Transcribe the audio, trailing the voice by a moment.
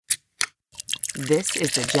This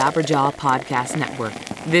is the Jabberjaw Podcast Network.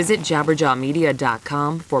 Visit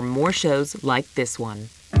jabberjawmedia.com for more shows like this one.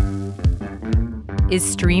 Is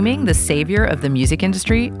streaming the savior of the music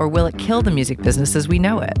industry, or will it kill the music business as we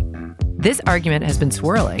know it? This argument has been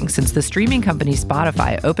swirling since the streaming company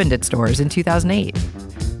Spotify opened its doors in 2008.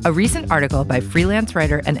 A recent article by freelance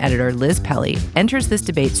writer and editor Liz Pelly enters this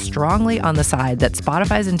debate strongly on the side that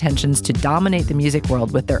Spotify's intentions to dominate the music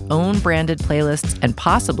world with their own branded playlists and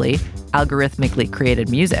possibly algorithmically created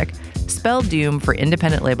music spell doom for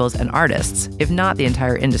independent labels and artists, if not the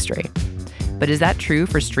entire industry. But is that true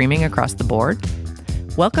for streaming across the board?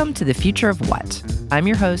 Welcome to The Future of What? I'm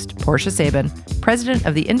your host, Portia Sabin, president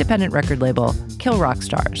of the independent record label Kill Rock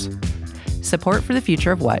Stars. Support for The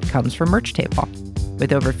Future of What comes from Merchtable.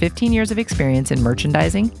 With over 15 years of experience in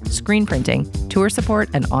merchandising, screen printing, tour support,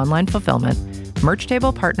 and online fulfillment,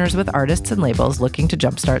 Merchtable partners with artists and labels looking to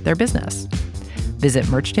jumpstart their business. Visit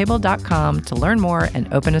merchtable.com to learn more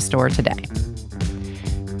and open a store today.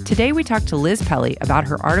 Today we talk to Liz Pelly about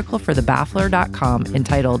her article for thebaffler.com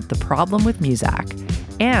entitled The Problem with Muzak,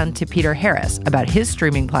 and to Peter Harris about his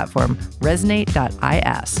streaming platform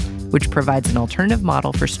Resonate.is, which provides an alternative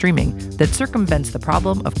model for streaming that circumvents the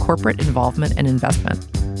problem of corporate involvement and investment.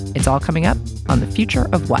 It's all coming up on The Future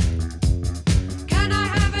of What? Can I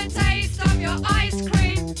have a taste of your ice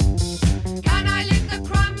cream? Can I lick the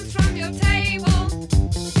crumbs from your table?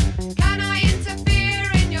 Can I interfere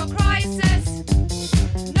in your crisis?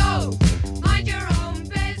 No. Mind your own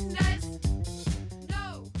business.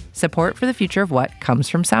 No. Support for The Future of What comes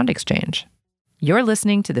from Sound Exchange. You're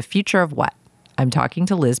listening to The Future of What? I'm talking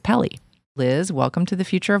to Liz Pelly. Liz, welcome to The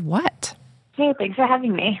Future of What? Hey, thanks for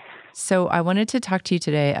having me. So I wanted to talk to you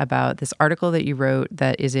today about this article that you wrote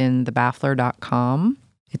that is in thebaffler.com.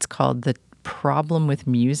 It's called The Problem with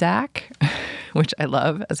Muzak, which I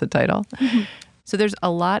love as a title. Mm-hmm. So there's a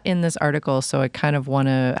lot in this article, so I kind of want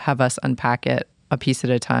to have us unpack it a piece at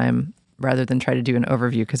a time rather than try to do an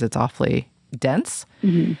overview because it's awfully dense.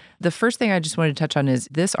 Mm-hmm. The first thing I just wanted to touch on is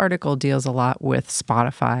this article deals a lot with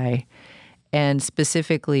Spotify, and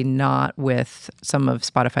specifically not with some of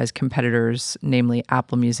Spotify's competitors, namely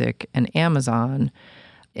Apple Music and Amazon.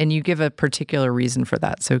 And you give a particular reason for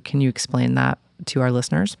that. So can you explain that to our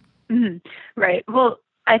listeners? Mm-hmm. Right. Well,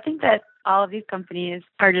 I think that all of these companies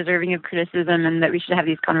are deserving of criticism and that we should have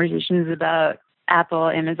these conversations about Apple,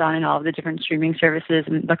 Amazon, and all of the different streaming services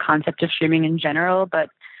and the concept of streaming in general. But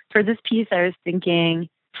for this piece, I was thinking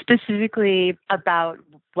specifically about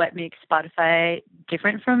what makes Spotify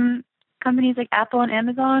different from companies like Apple and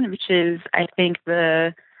Amazon, which is, I think,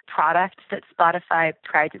 the product that Spotify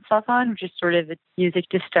prides itself on, which is sort of its music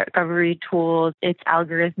discovery tools, its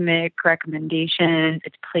algorithmic recommendations,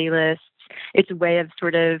 its playlists, its way of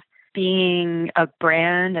sort of being a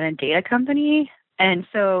brand and a data company. And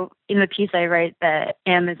so in the piece, I write that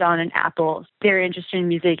Amazon and Apple, their interest in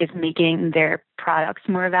music is making their products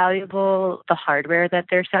more valuable, the hardware that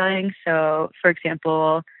they're selling. So, for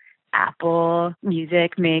example, Apple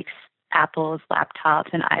Music makes Apple's laptops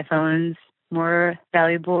and iPhones more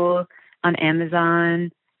valuable. On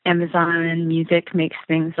Amazon Music makes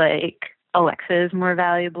things like Alexas more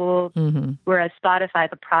valuable. Mm-hmm. Whereas Spotify,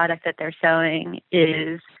 the product that they're selling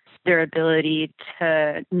is their ability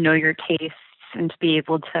to know your tastes and to be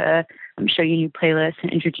able to show you new playlists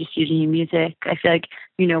and introduce you to new music. I feel like,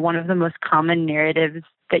 one of the most common narratives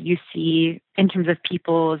that you see in terms of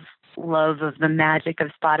people's love of the magic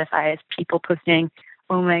of Spotify is people posting,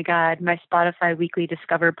 oh my God, my Spotify weekly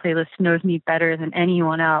Discover playlist knows me better than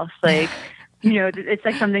anyone else. Like, it's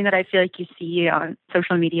like something that I feel like you see on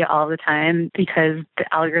social media all the time because the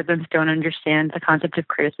algorithms don't understand the concept of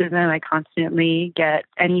criticism. I constantly get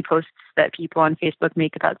any posts that people on Facebook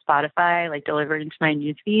make about Spotify, like delivered into my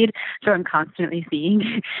newsfeed. So I'm constantly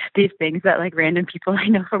seeing these things that like random people I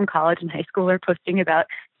know from college and high school are posting about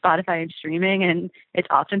Spotify and streaming. And it's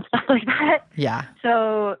often stuff like that. Yeah.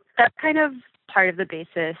 So that's kind of part of the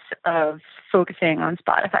basis of focusing on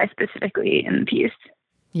Spotify specifically in the piece.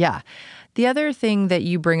 Yeah. The other thing that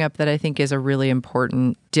you bring up that I think is a really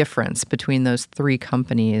important difference between those three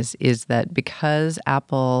companies is that because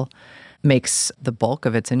Apple makes the bulk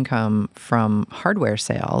of its income from hardware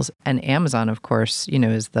sales, and Amazon, of course,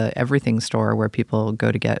 is the everything store where people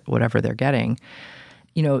go to get whatever they're getting,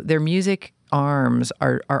 their music arms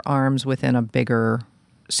are arms within a bigger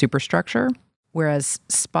superstructure. Whereas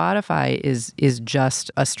Spotify is just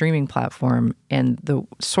a streaming platform, and the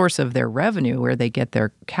source of their revenue, where they get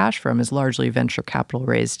their cash from, is largely venture capital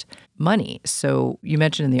raised money. So you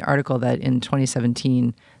mentioned in the article that in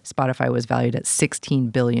 2017, Spotify was valued at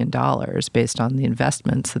 $16 billion based on the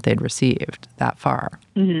investments that they'd received that far.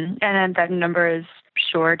 Mm-hmm. And then that number is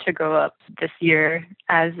sure to go up this year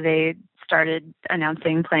as they started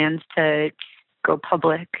announcing plans to go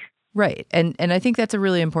public. Right. And I think that's a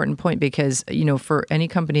really important point because, for any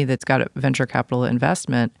company that's got a venture capital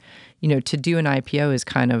investment, to do an IPO is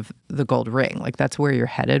kind of the gold ring. Like that's where you're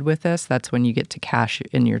headed with this. That's when you get to cash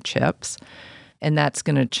in your chips. And that's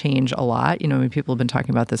going to change a lot. People have been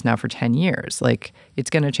talking about this now for 10 years. Like it's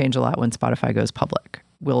going to change a lot when Spotify goes public.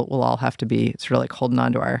 We'll all have to be sort of like holding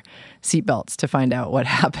on to our seatbelts to find out what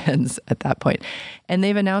happens at that point. And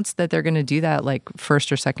they've announced that they're going to do that like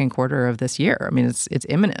first or second quarter of this year. I mean, it's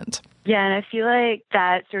imminent. Yeah, and I feel like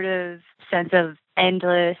that sort of sense of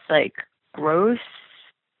endless like growth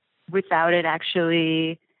without it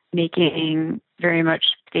actually making very much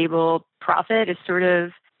stable profit is sort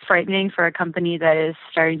of frightening for a company that is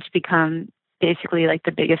starting to become basically like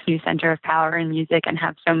the biggest new center of power in music and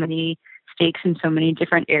have so many stakes in so many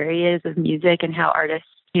different areas of music and how artists,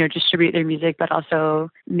 distribute their music, but also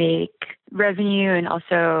make revenue. And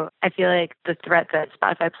also I feel like the threat that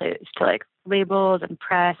Spotify plays to like labels and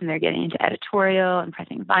press, and they're getting into editorial and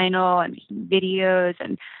pressing vinyl and making videos,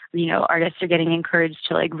 and artists are getting encouraged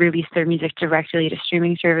to like release their music directly to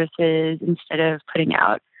streaming services instead of putting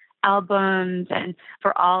out albums, and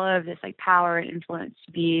for all of this like power and influence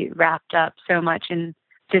to be wrapped up so much in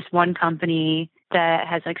this one company that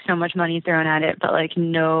has like so much money thrown at it, but like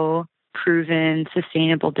no proven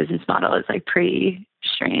sustainable business model is like pretty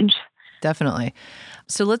strange. Definitely.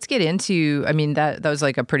 So let's get into, that was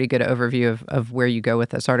like a pretty good overview of where you go with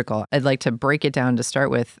this article. I'd like to break it down to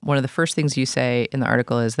start with. One of the first things you say in the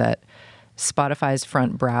article is that Spotify's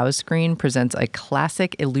front browse screen presents a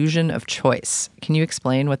classic illusion of choice. Can you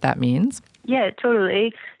explain what that means? Yeah,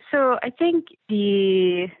 totally. So I think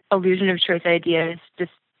the illusion of choice idea is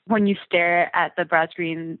just when you stare at the browse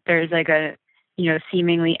screen, there's like a,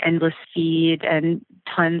 seemingly endless feed and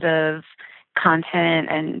tons of content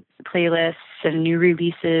and playlists and new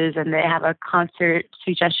releases, and they have a concert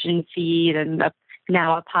suggestion feed and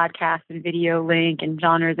now a podcast and video link and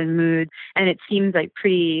genres and moods. And it seems like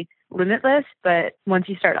pretty limitless, but once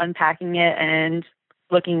you start unpacking it and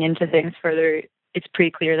looking into things further, it's pretty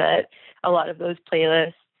clear that a lot of those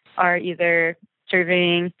playlists are either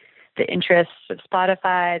serving the interests of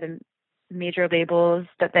Spotify, the major labels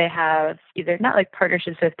that they have either not like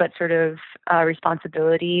partnerships with, but sort of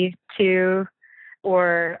responsibility to,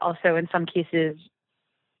 or also in some cases,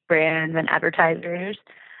 brands and advertisers.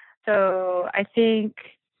 So I think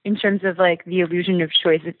in terms of like the illusion of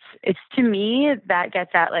choice, it's to me that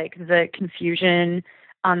gets at like the confusion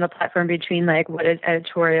on the platform between like what is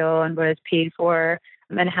editorial and what is paid for,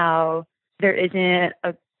 and how there isn't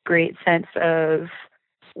a great sense of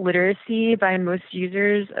literacy by most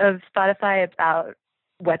users of Spotify about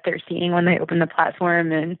what they're seeing when they open the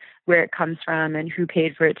platform and where it comes from and who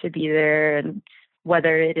paid for it to be there and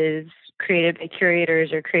whether it is created by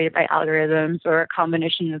curators or created by algorithms or a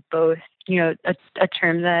combination of both. A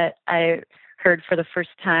term that I heard for the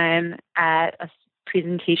first time at a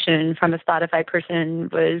presentation from a Spotify person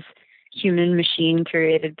was human machine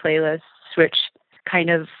curated playlists, which kind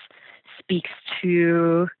of speaks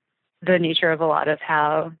to the nature of a lot of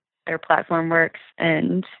how their platform works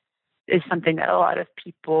and is something that a lot of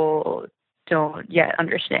people don't yet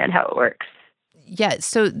understand how it works. Yeah.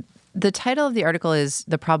 So the title of the article is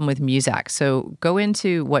The Problem with Muzak. So go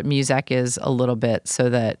into what Muzak is a little bit so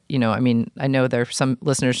that, I know there are some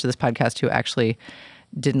listeners to this podcast who actually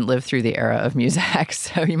didn't live through the era of Muzak.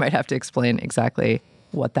 So you might have to explain exactly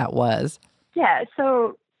what that was. Yeah.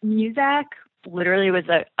 So Muzak literally was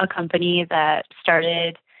a company that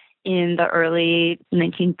started in the early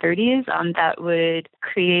 1930s that would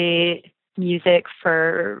create music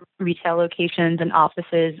for retail locations and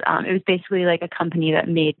offices. It was basically like a company that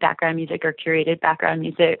made background music or curated background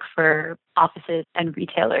music for offices and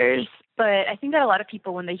retailers. But I think that a lot of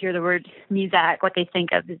people, when they hear the word Muzak, what they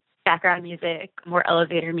think of is background music, more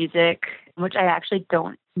elevator music, which I actually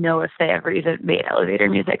don't know if they ever even made elevator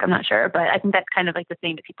music. I'm not sure, but I think that's kind of like the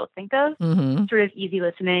thing that people think of, sort of easy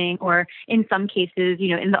listening, or in some cases,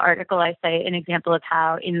 in the article I cite an example of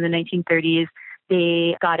how in the 1930s,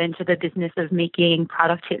 they got into the business of making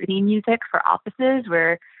productivity music for offices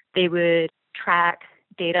where they would track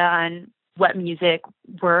data on what music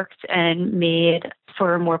worked and made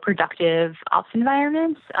for more productive office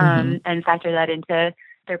environments and factor that into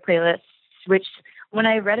their playlists, which when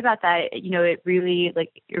I read about that, it really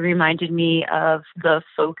it reminded me of the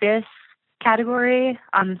focus category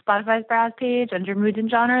on Spotify's browse page under moods and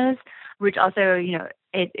genres, which also,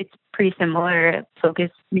 it's pretty similar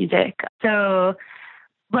focus music. So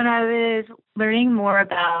when I was learning more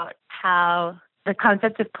about how the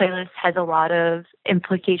concept of playlists has a lot of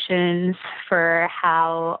implications for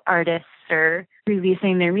how artists are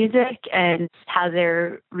releasing their music and how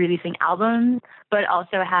they're releasing albums, but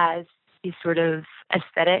also has these sort of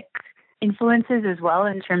aesthetic influences as well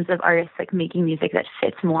in terms of artists like making music that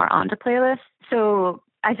fits more onto playlists. So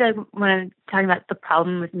I feel like when I'm talking about the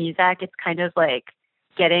problem with Muzak, it's kind of like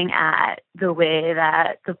getting at the way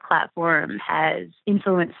that the platform has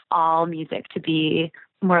influenced all music to be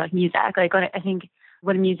more like Muzak. Like I think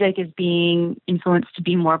when music is being influenced to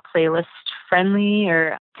be more playlist friendly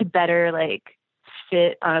or to better like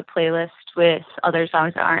fit on a playlist with other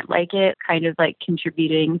songs that aren't like it, kind of like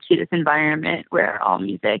contributing to this environment where all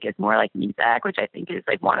music is more like Muzak, which I think is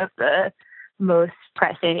like one of the most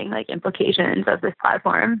pressing like implications of this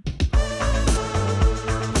platform.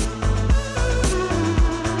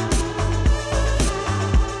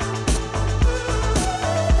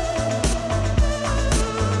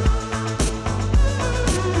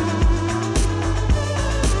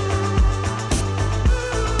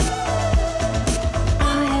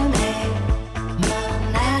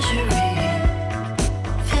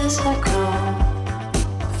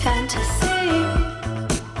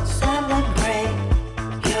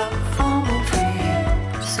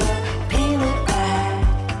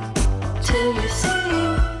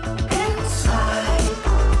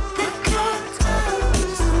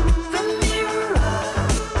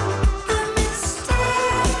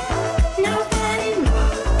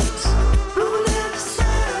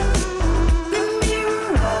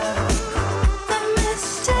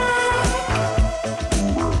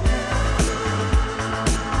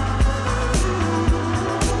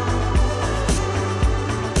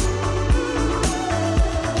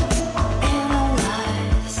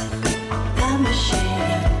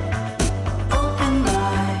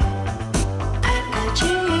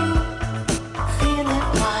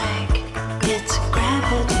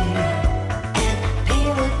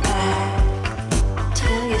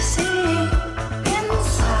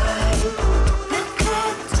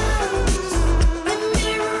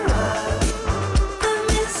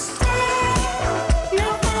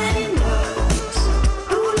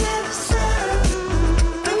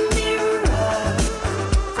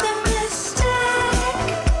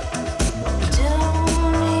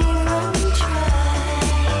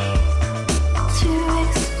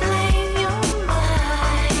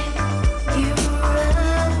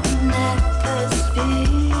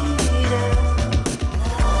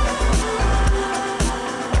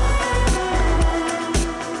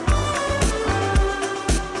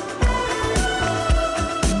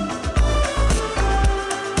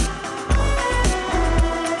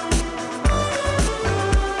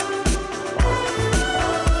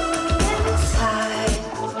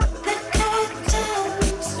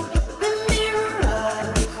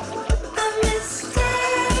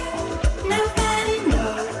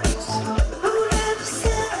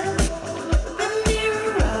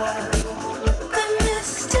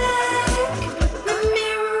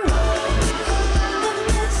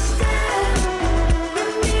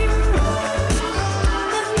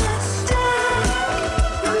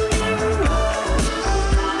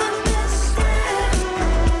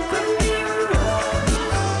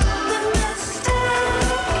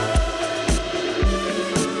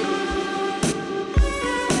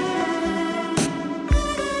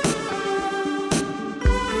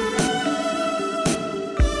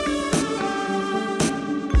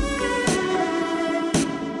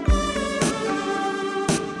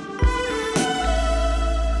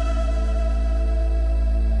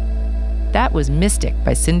 That was Mystic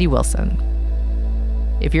by Cindy Wilson.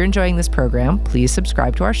 If you're enjoying this program, please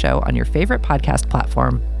subscribe to our show on your favorite podcast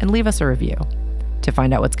platform and leave us a review. To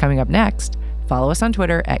find out what's coming up next, follow us on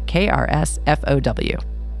Twitter at KRSFOW.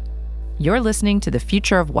 You're listening to The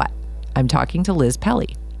Future of What? I'm talking to Liz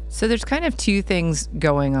Pelly. So there's kind of two things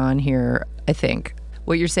going on here, I think.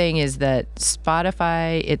 What you're saying is that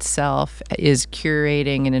Spotify itself is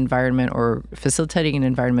curating an environment or facilitating an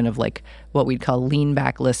environment of like what we'd call lean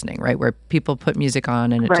back listening, right? Where people put music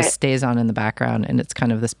on and it just stays on in the background and it's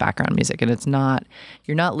kind of this background music. And it's not,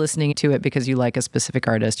 you're not listening to it because you like a specific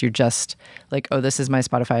artist. You're just like, oh, this is my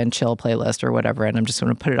Spotify and chill playlist or whatever. And I'm just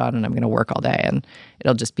going to put it on and I'm going to work all day and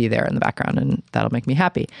it'll just be there in the background and that'll make me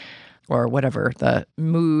happy. Or whatever the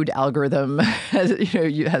mood algorithm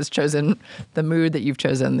has chosen, the mood that you've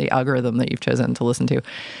chosen, the algorithm that you've chosen to listen to.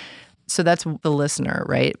 So that's the listener,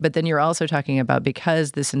 right? But then you're also talking about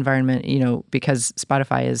because this environment, because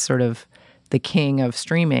Spotify is sort of the king of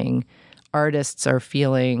streaming, artists are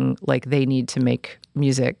feeling like they need to make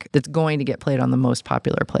music that's going to get played on the most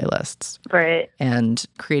popular playlists. Right. And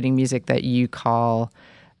creating music that you call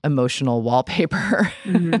emotional wallpaper,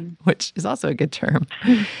 which is also a good term.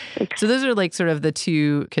 So those are like sort of the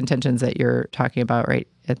two contentions that you're talking about right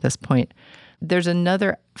at this point. There's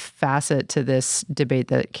another facet to this debate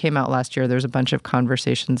that came out last year. There's a bunch of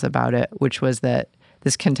conversations about it, which was that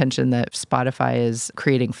this contention that Spotify is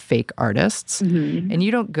creating fake artists. And you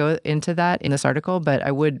don't go into that in this article, but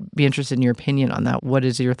I would be interested in your opinion on that. What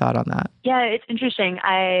is your thought on that? Yeah, it's interesting.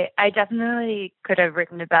 I definitely could have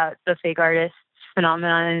written about the fake artists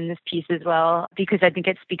phenomenon in this piece as well, because I think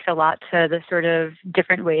it speaks a lot to the sort of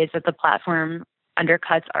different ways that the platform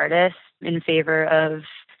undercuts artists in favor of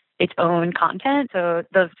its own content. So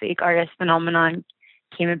the fake artist phenomenon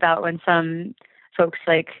came about when some folks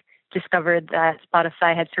discovered that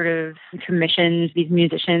Spotify had sort of commissioned these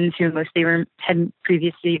musicians who mostly had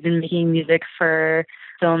previously been making music for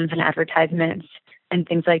films and advertisements and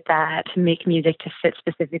things like that to make music to fit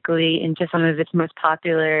specifically into some of its most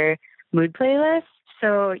popular mood playlists.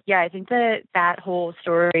 So yeah, I think that whole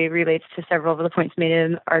story relates to several of the points made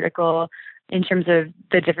in the article in terms of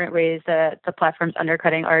the different ways that the platform's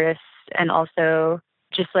undercutting artists, and also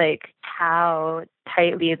just how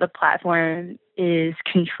tightly the platform is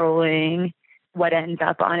controlling what ends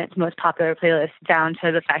up on its most popular playlist, down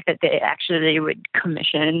to the fact that they actually would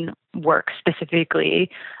commission work specifically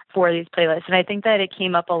for these playlists. And I think that it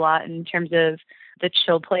came up a lot in terms of the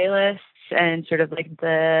chill playlists and sort of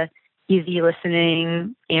the easy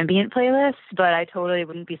listening ambient playlists, but I totally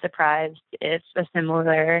wouldn't be surprised if a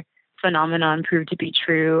similar phenomenon proved to be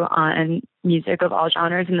true on music of all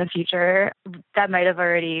genres in the future. That might have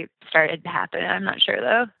already started to happen. I'm not sure,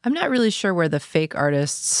 though. I'm not really sure where the fake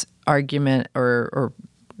artists argument or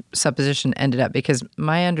supposition ended up, because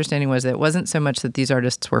my understanding was that it wasn't so much that these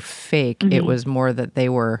artists were fake. It was more that they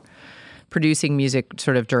were producing music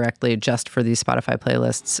sort of directly just for these Spotify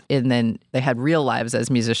playlists. And then they had real lives as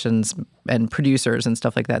musicians and producers and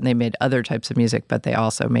stuff like that. And they made other types of music, but they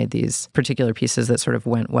also made these particular pieces that sort of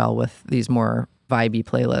went well with these more vibey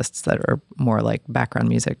playlists that are more like background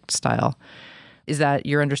music style. Is that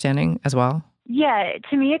your understanding as well? Yeah,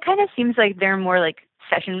 to me, it kind of seems like they're more like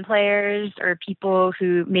session players or people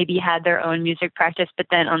who maybe had their own music practice, but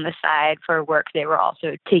then on the side for work, they were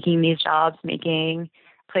also taking these jobs, making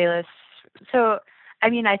playlists. So, I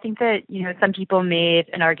mean, I think that, some people made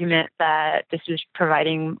an argument that this was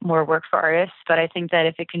providing more work for artists, but I think that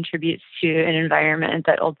if it contributes to an environment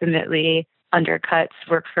that ultimately undercuts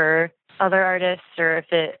work for other artists, or if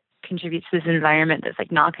it contributes to this environment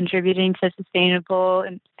that's not contributing to a sustainable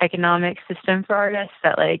and economic system for artists,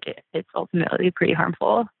 that it's ultimately pretty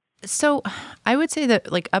harmful. So I would say that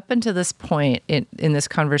up until this point in this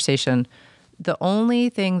conversation, the only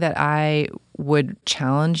thing that I would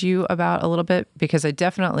challenge you about a little bit, because I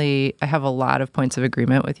have a lot of points of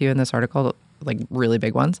agreement with you in this article, really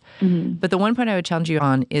big ones. But the one point I would challenge you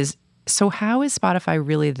on is, so how is Spotify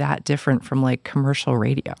really that different from commercial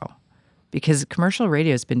radio? Because commercial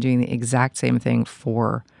radio has been doing the exact same thing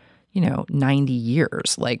for, 90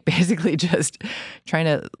 years, basically just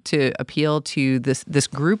trying to appeal to this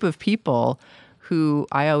group of people who,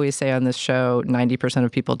 I always say on this show, 90%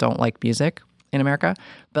 of people don't like music in America.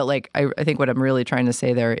 But I think what I'm really trying to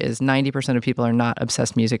say there is 90% of people are not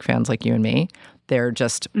obsessed music fans like you and me. They're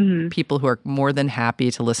just people who are more than happy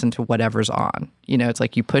to listen to whatever's on. It's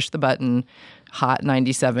you push the button, Hot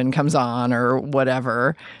 97 comes on or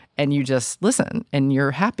whatever, and you just listen and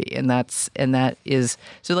you're happy. And that is,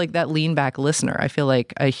 so that lean back listener, I feel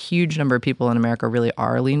like a huge number of people in America really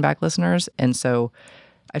are lean back listeners. And so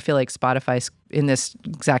I feel like Spotify, in this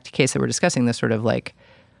exact case that we're discussing, this sort of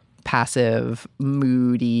passive,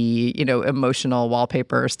 moody, emotional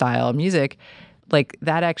wallpaper style music,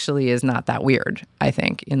 that actually is not that weird, I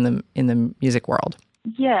think, in the music world.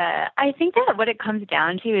 Yeah, I think that what it comes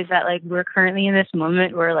down to is that we're currently in this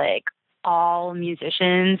moment where all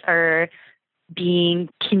musicians are being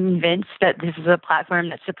convinced that this is a platform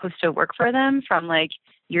that's supposed to work for them, from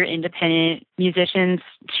your independent musicians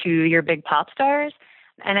to your big pop stars.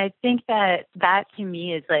 And I think that to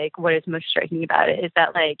me is what is most striking about it, is that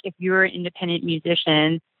if you're an independent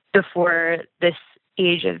musician before this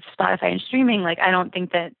age of Spotify and streaming, I don't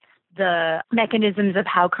think that the mechanisms of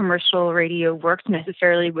how commercial radio works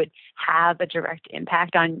necessarily would have a direct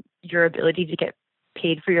impact on your ability to get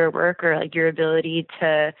paid for your work, or your ability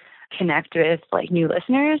to connect with new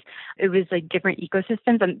listeners. It was different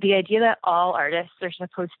ecosystems, and the idea that all artists are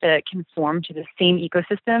supposed to conform to the same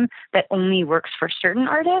ecosystem that only works for certain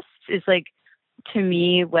artists is to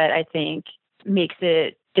me what I think makes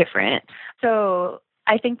it different. So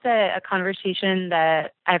I think that a conversation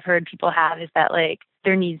that I've heard people have is that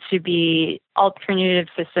there needs to be alternative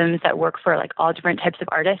systems that work for like all different types of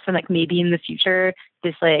artists. And like maybe in the future,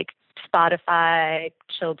 this like Spotify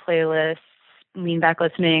chill playlist, lean back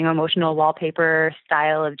listening, emotional wallpaper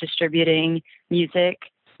style of distributing music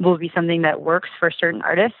will be something that works for certain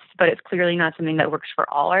artists, but it's clearly not something that works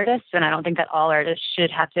for all artists. And I don't think that all artists should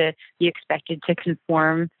have to be expected to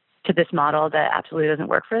conform to this model that absolutely doesn't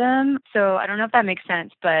work for them. So I don't know if that makes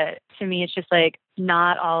sense, but to me, it's just like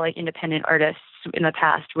not all like independent artists in the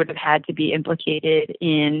past would have had to be implicated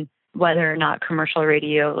in whether or not commercial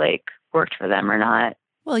radio like worked for them or not.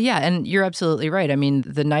 Well, yeah, and you're absolutely right. I mean,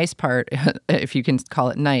 the nice part, if you can call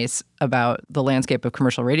it nice, about the landscape of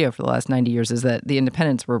commercial radio for the last 90 years is that the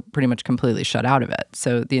independents were pretty much completely shut out of it.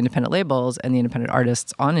 So the independent labels and the independent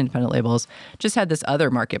artists on independent labels just had this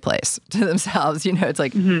other marketplace to themselves. You know, it's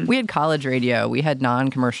like we had college radio, we had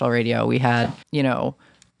non-commercial radio, we had, you know,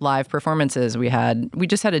 live performances. We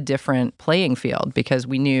just had a different playing field because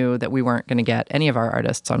we knew that we weren't going to get any of our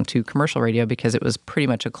artists onto commercial radio because it was pretty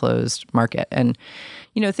much a closed market. And,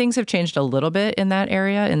 you know, things have changed a little bit in that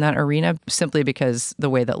area, in that arena, simply because the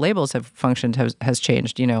way that labels have functioned has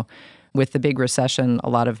changed. You know, with the big recession, a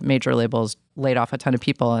lot of major labels laid off a ton of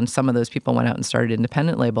people, and some of those people went out and started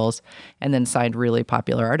independent labels and then signed really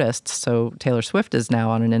popular artists. So Taylor Swift is now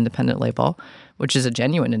on an independent label, which is a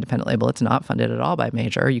genuine independent label. It's not funded at all by a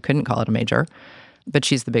major. You couldn't call it a major, but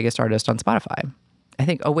she's the biggest artist on Spotify. I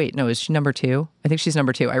think, oh wait, no, is she number 2? I think she's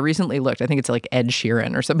number 2. I recently looked. I think it's like Ed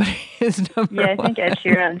Sheeran or somebody is number 1. Yeah, I think Ed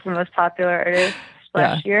Sheeran's the most popular artist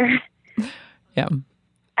last year. Yeah.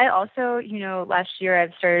 I also, you know, last year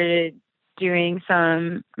I've started doing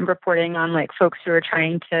some reporting on like folks who are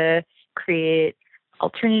trying to create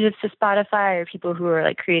alternatives to Spotify or people who are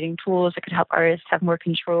like creating tools that could help artists have more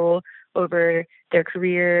control over their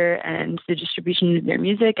career and the distribution of their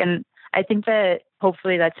music. And I think that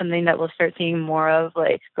hopefully that's something that we'll start seeing more of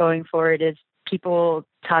like going forward, is people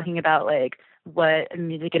talking about like what a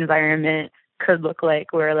music environment could look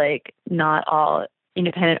like where like not all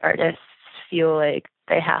independent artists feel like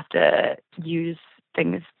they have to use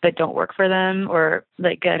things that don't work for them, or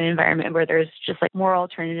like an environment where there's just like more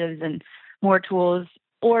alternatives and more tools,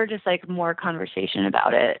 or just like more conversation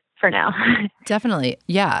about it for now. Definitely.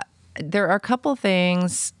 Yeah. There are a couple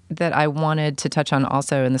things that I wanted to touch on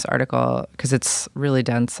also in this article because it's really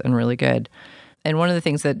dense and really good. And one of the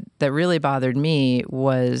things that really bothered me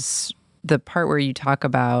was the part where you talk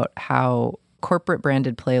about how corporate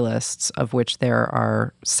branded playlists, of which there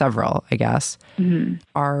are several, I guess,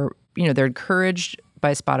 are, you know, they're encouraged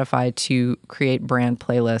by Spotify to create brand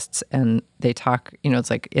playlists. And they talk, you know,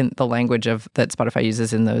 it's like in the language of that Spotify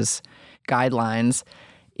uses in those guidelines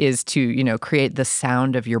is to, you know, create the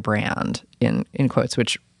sound of your brand in quotes,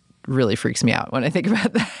 which really freaks me out when I think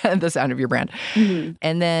about the sound of your brand.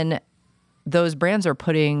 And then those brands are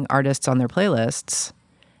putting artists on their playlists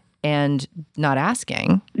and not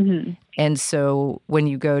asking. And so when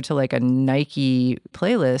you go to like a Nike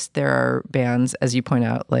playlist, there are bands, as you point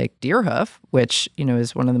out, like Deerhoof, which, you know,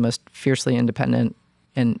 is one of the most fiercely independent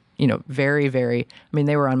and, you know, very, very, I mean,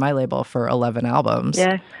 they were on my label for 11 albums.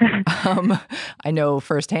 Yeah. I know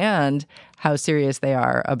firsthand how serious they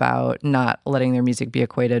are about not letting their music be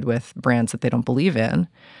equated with brands that they don't believe in.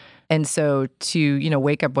 And so to, you know,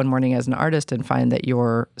 wake up one morning as an artist and find that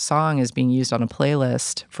your song is being used on a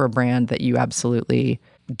playlist for a brand that you absolutely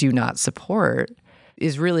do not support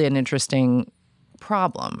is really an interesting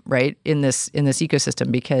problem, right? In this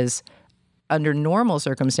ecosystem, because under normal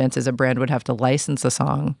circumstances, a brand would have to license a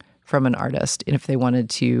song from an artist if they wanted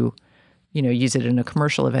to, you know, use it in a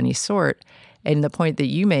commercial of any sort. And the point that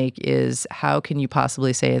you make is, how can you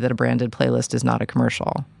possibly say that a branded playlist is not a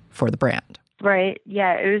commercial for the brand? Right.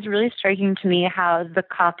 Yeah. It was really striking to me how the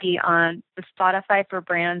copy on the Spotify for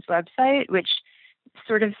Brands website, which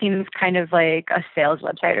sort of seems kind of like a sales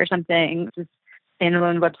website or something, it's a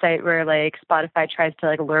standalone website where like Spotify tries to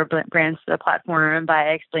like lure brands to the platform by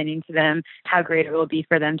explaining to them how great it will be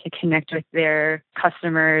for them to connect with their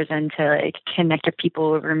customers and to like connect with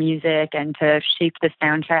people over music and to shape the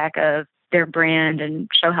soundtrack of their brand and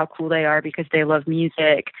show how cool they are because they love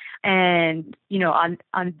music. And, you know, on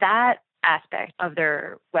that aspect of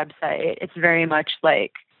their website, it's very much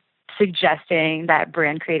like suggesting that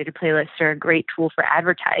brand created playlists are a great tool for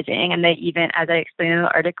advertising. And they even, as I explained in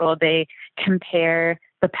the article, they compare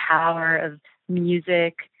the power of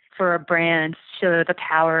music for a brand to the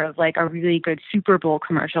power of like a really good Super Bowl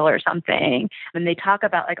commercial or something. And they talk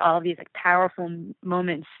about like all of these like powerful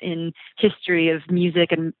moments in history of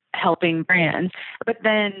music and helping brands. But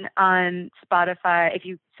then on Spotify,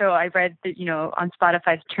 so I read that, you know, on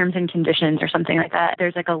Spotify's terms and conditions or something like that,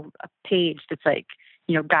 there's like a page that's like,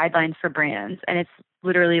 guidelines for brands. And it's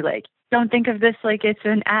literally like, don't think of this like it's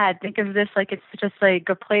an ad. Think of this like it's just like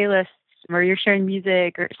a playlist where you're sharing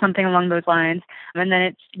music or something along those lines. And then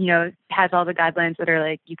it's, has all the guidelines that are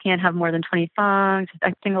like, you can't have more than 20 songs.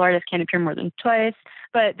 A single artist can't appear more than twice.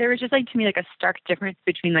 But there was just like, to me, like a stark difference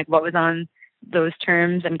between like what was on those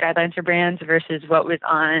terms and guidelines for brands versus what was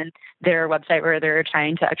on their website where they're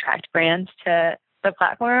trying to attract brands to the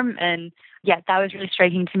platform. And yeah, that was really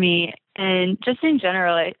striking to me. And just in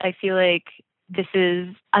general, I feel like this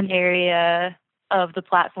is an area of the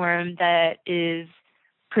platform that is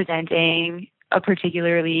presenting a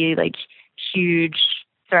particularly like huge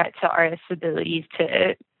threat to artists' abilities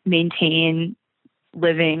to maintain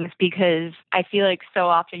livings, because I feel like so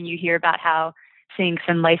often you hear about how syncs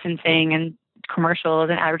and licensing and commercials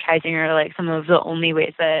and advertising are like some of the only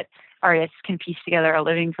ways that artists can piece together a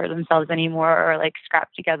living for themselves anymore, or like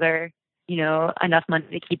scrap together enough money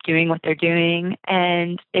to keep doing what they're doing.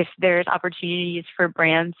 And if there's opportunities for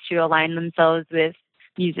brands to align themselves with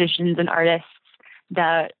musicians and artists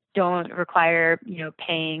that don't require,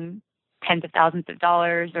 paying tens of thousands of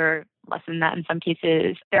dollars or less than that in some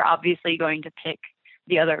cases, they're obviously going to pick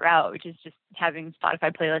the other route, which is just having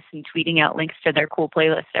Spotify playlists and tweeting out links to their cool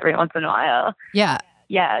playlists every once in a while. Yeah.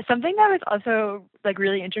 Yeah. Something that was also like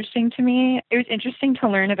really interesting to me, it was interesting to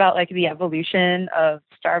learn about like the evolution of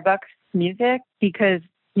Starbucks music, because,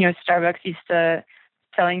 Starbucks used to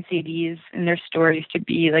selling CDs in their store used to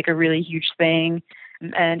be like a really huge thing.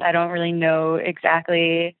 And I don't really know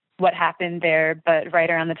exactly what happened there, but right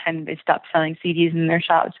around the time they stopped selling CDs in their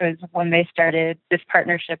shops was when they started this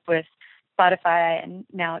partnership with Spotify. And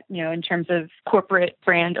now, in terms of corporate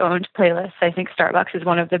brand owned playlists, I think Starbucks is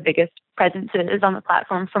one of the biggest presences on the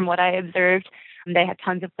platform from what I observed. And they have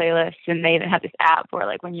tons of playlists, and they even have this app where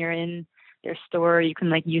like when you're in their store, you can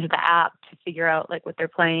like use the app to figure out like what they're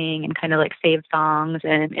playing and kind of like save songs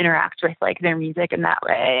and interact with like their music in that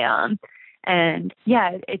way. And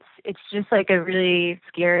yeah, it's just like a really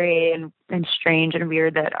scary and strange and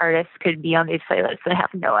weird that artists could be on these playlists and have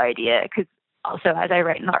no idea. Because also, as I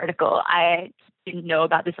write in the article, I didn't know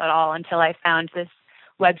about this at all until I found this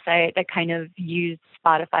website that kind of used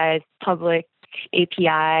Spotify's public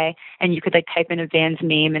API, and you could like type in a band's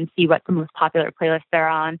name and see what the most popular playlists they're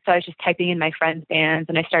on. So I was just typing in my friends' bands,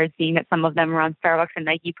 and I started seeing that some of them were on Starbucks and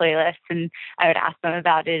Nike playlists, and I would ask them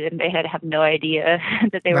about it, and they had to have no idea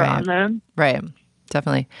that they were on them. Right.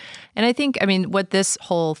 Definitely. And I think, what this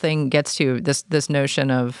whole thing gets to, this notion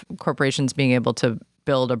of corporations being able to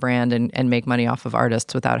build a brand and make money off of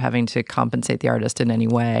artists without having to compensate the artist in any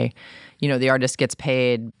way. The artist gets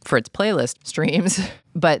paid for its playlist streams,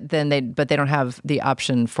 but they don't have the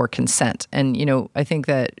option for consent. And, I think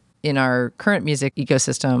that in our current music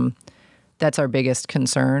ecosystem, that's our biggest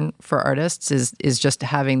concern for artists is just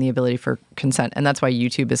having the ability for consent. And that's why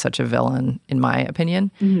YouTube is such a villain, in my opinion,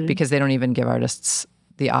 because they don't even give artists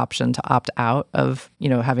the option to opt out of,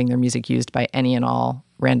 having their music used by any and all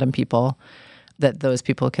random people that those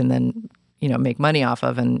people can then, make money off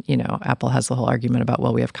of. And, Apple has the whole argument about,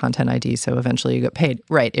 well, we have Content ID, so eventually you get paid.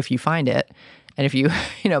 Right, if you find it. And if you,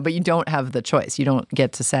 but you don't have the choice. You don't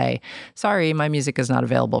get to say, sorry, my music is not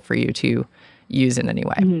available for you to use in any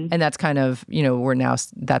way. And that's kind of,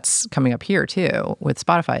 that's coming up here too with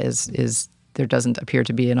Spotify is there doesn't appear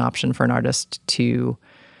to be an option for an artist to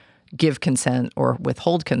give consent or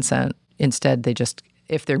withhold consent. Instead, they just,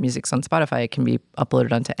 if their music's on Spotify, it can be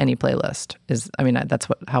uploaded onto any playlist. That's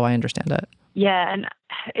how I understand it. Yeah, and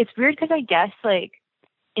it's weird because I guess like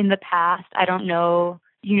in the past, I don't know,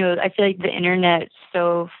 I feel like the internet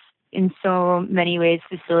in so many ways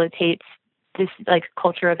facilitates this like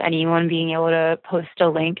culture of anyone being able to post a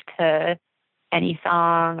link to any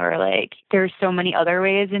song, or like there's so many other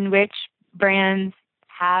ways in which brands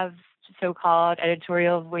have so-called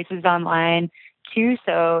editorial voices online too.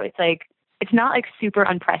 So it's like, it's not like super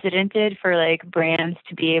unprecedented for like brands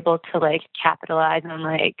to be able to like capitalize on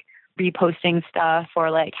like reposting stuff,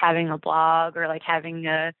 or like having a blog, or like having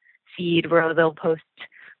a feed where they'll post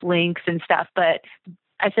links and stuff. But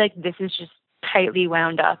I feel like this is just tightly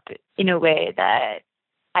wound up in a way that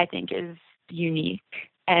I think is unique.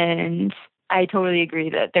 And I totally agree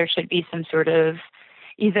that there should be some sort of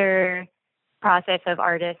either process of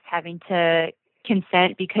artists having to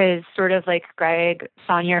consent, because sort of like Greg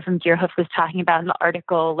Saunier from Deerhoof was talking about in the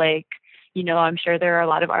article, like, I'm sure there are a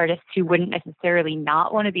lot of artists who wouldn't necessarily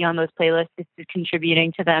not want to be on those playlists. This is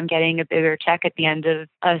contributing to them getting a bigger check at the end of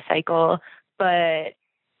a cycle, but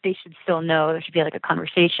they should still know there should be like a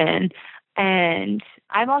conversation. And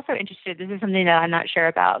I'm also interested, this is something that I'm not sure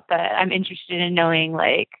about, but I'm interested in knowing,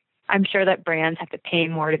 like, I'm sure that brands have to pay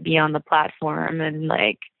more to be on the platform, and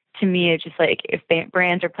like to me, it's just like if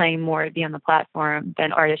brands are playing more to be on the platform,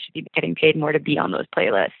 then artists should be getting paid more to be on those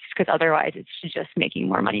playlists, because otherwise it's just making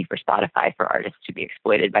more money for Spotify for artists to be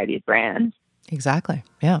exploited by these brands. Exactly.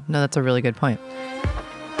 Yeah. No, that's a really good point.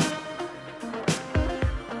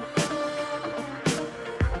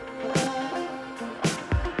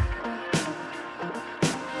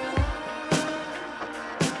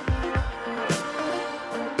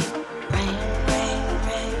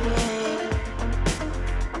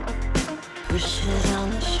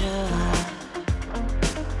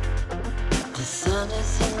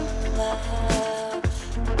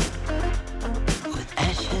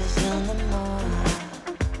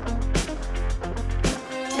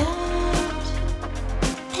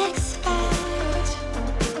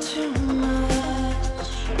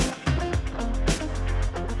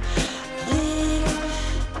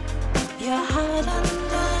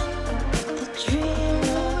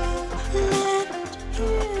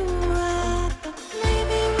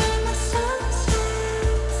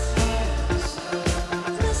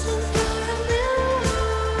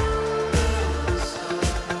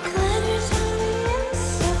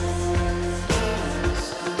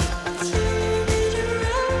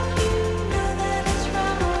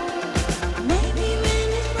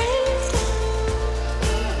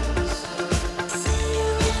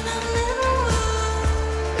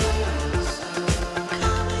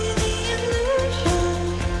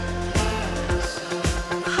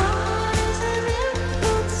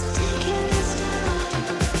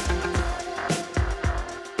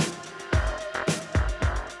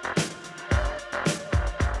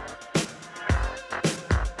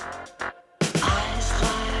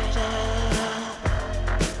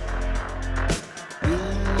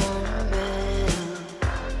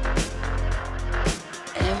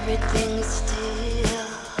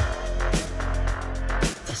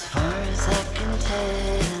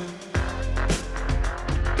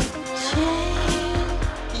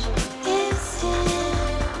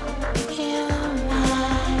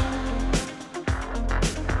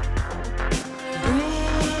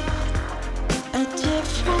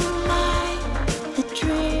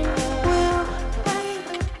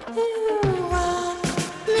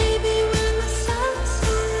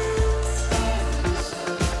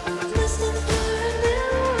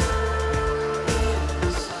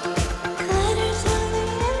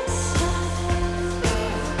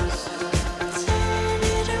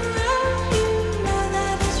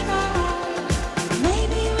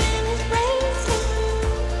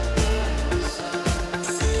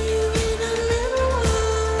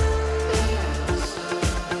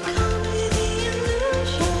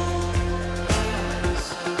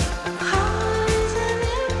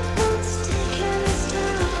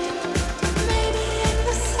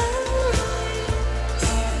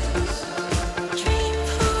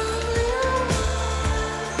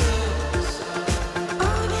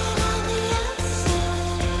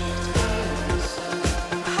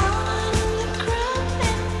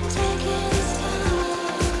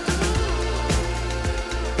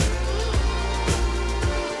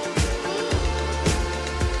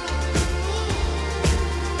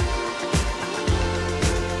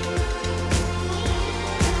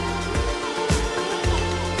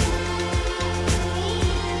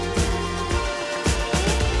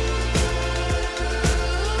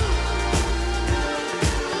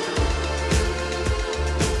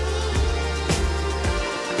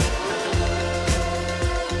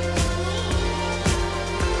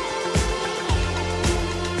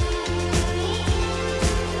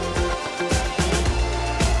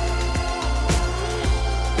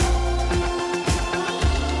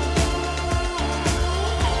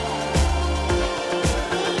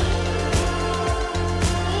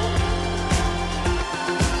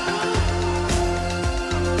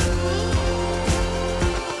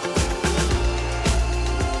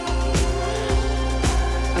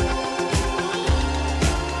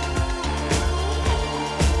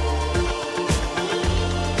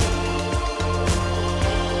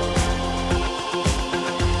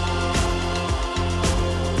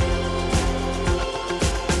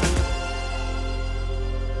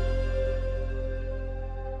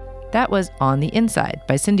 That was On the Inside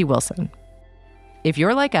by Cindy Wilson. If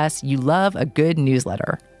you're like us, you love a good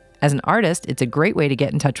newsletter. As an artist, it's a great way to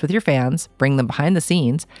get in touch with your fans, bring them behind the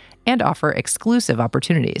scenes, and offer exclusive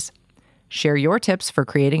opportunities. Share your tips for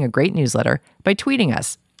creating a great newsletter by tweeting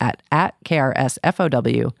us at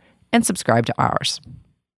 @KRSFOW and subscribe to ours.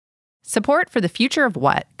 Support for the Future of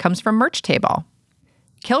What comes from Merch Table.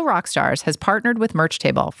 Kill Rock Stars has partnered with Merch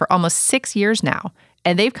Table for almost 6 years now,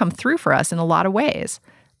 and they've come through for us in a lot of ways.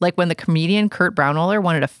 Like when the comedian Kurt Braunohler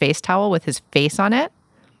wanted a face towel with his face on it.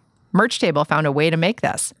 Merch Table found a way to make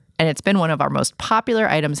this, and it's been one of our most popular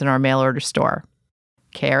items in our mail order store.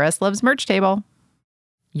 KRS loves Merch Table.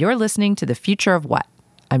 You're listening to The Future of What?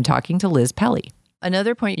 I'm talking to Liz Pelly.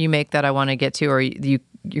 Another point you make that I want to get to, or you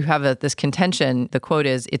have this contention, the quote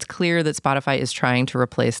is, it's clear that Spotify is trying to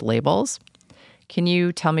replace labels. Can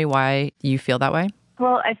you tell me why you feel that way?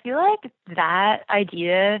 Well, I feel like that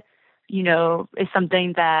idea, is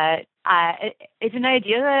something that it's an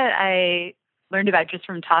idea that I learned about just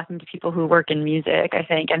from talking to people who work in music, I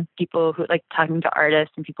think, and people who like talking to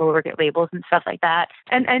artists and people who work at labels and stuff like that.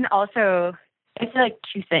 And also, I feel like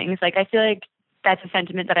two things. Like, I feel like that's a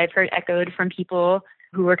sentiment that I've heard echoed from people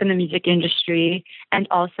who work in the music industry, and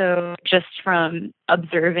also just from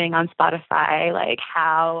observing on Spotify, like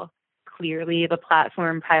how clearly the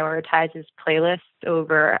platform prioritizes playlists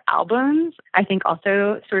over albums. I think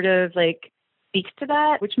also sort of like speaks to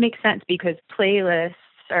that, which makes sense because playlists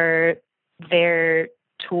are their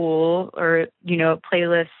tool, or,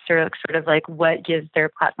 playlists are sort of like what gives their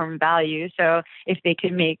platform value. So if they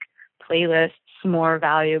could make playlists more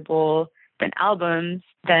valuable than albums,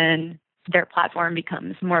 then their platform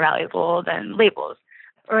becomes more valuable than labels,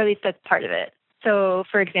 or at least that's part of it. So,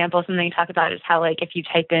 for example, something to talk about is how, like, if you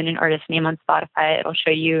type in an artist's name on Spotify, it'll show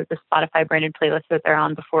you the Spotify branded playlist that they're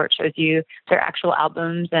on before it shows you their actual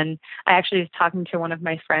albums. And I actually was talking to one of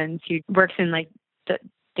my friends who works in like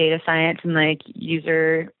data science and like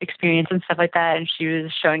user experience and stuff like that. And she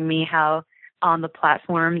was showing me how on the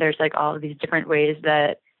platform, there's like all of these different ways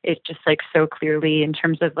that it just like so clearly in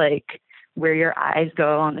terms of like where your eyes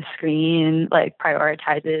go on the screen, like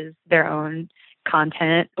prioritizes their own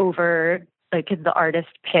content over like the artist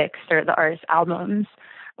picks or the artist albums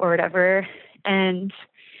or whatever. And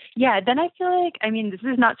yeah, then I feel like, I mean, this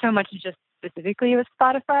is not so much just specifically with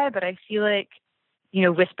Spotify, but I feel like,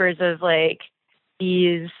 whispers of like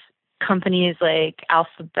these companies like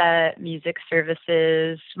Alphabet Music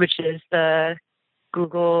Services, which is the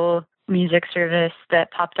Google music service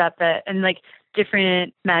that popped up, and like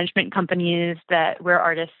different management companies that where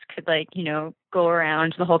artists could like, go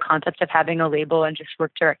around the whole concept of having a label and just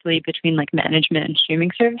work directly between like management and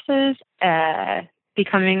streaming services,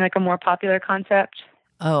 becoming like a more popular concept.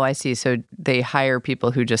 Oh, I see. So they hire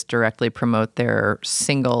people who just directly promote their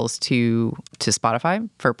singles to Spotify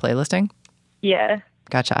for playlisting? Yeah.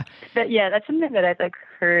 Gotcha. That's something that I've like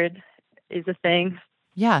heard is a thing.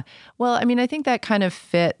 Yeah. Well, I mean, I think that kind of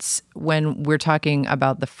fits when we're talking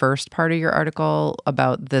about the first part of your article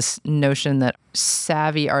about this notion that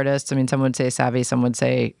savvy artists, I mean, some would say savvy, some would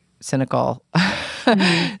say cynical,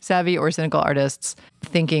 savvy or cynical artists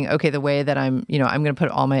thinking, okay, the way that I'm going to put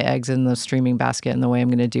all my eggs in the streaming basket, and the way I'm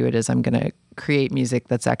going to do it is I'm going to create music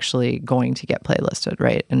that's actually going to get playlisted,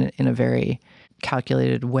 right? In a very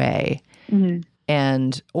calculated way. Mm-hmm.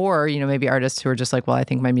 Or maybe artists who are just like, well, I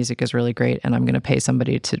think my music is really great and I'm going to pay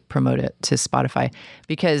somebody to promote it to Spotify.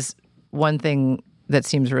 Because one thing that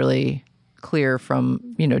seems really clear from,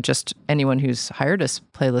 just anyone who's hired us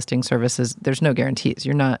playlisting services, there's no guarantees.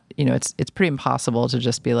 You're not, it's pretty impossible to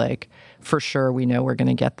just be like, for sure, we know we're going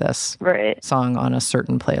to get this song on a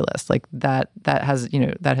certain playlist. Like that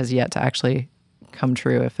has yet to actually come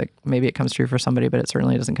true. Maybe it comes true for somebody, but it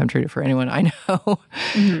certainly doesn't come true for anyone I know.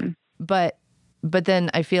 Mm-hmm. But then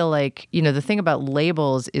I feel like, the thing about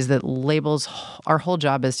labels is that labels, our whole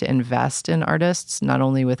job is to invest in artists, not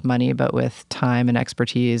only with money, but with time and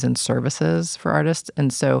expertise and services for artists.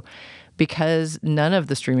 And so because none of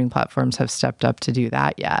the streaming platforms have stepped up to do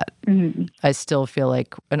that yet, mm-hmm. I still feel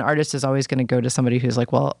like an artist is always going to go to somebody who's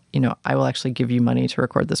like, well, I will actually give you money to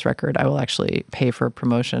record this record. I will actually pay for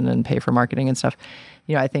promotion and pay for marketing and stuff.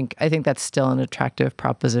 I think that's still an attractive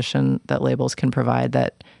proposition that labels can provide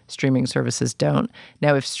that streaming services don't.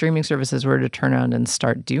 Now, if streaming services were to turn around and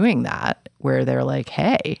start doing that, where they're like,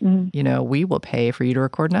 hey, mm-hmm. We will pay for you to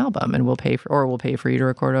record an album, and we'll pay for you to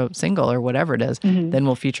record a single or whatever it is, mm-hmm. then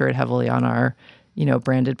we'll feature it heavily on our,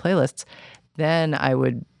 branded playlists, then I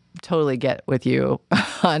would totally get with you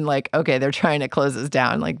on like, okay, they're trying to close this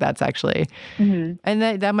down. Like that's actually, mm-hmm. and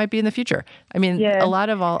that might be in the future. I mean, a lot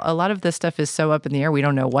of this stuff is so up in the air. We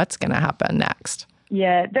don't know what's going to happen next.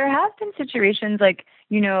 Yeah. There have been situations like,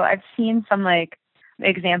 I've seen some like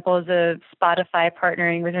examples of Spotify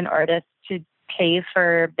partnering with an artist to pay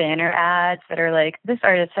for banner ads that are like, this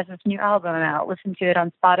artist has this new album out, listen to it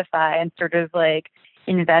on Spotify, and sort of like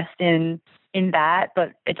invest in that,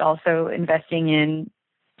 but it's also investing in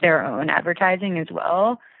their own advertising as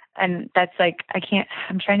well. And that's like,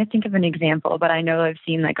 I'm trying to think of an example, but I know I've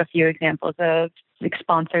seen like a few examples of like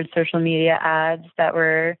sponsored social media ads that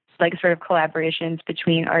were like sort of collaborations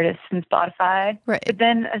between artists and Spotify. Right. But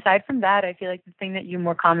then aside from that, I feel like the thing that you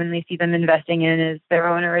more commonly see them investing in is their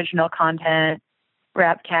own original content,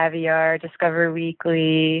 Rap Caviar, Discover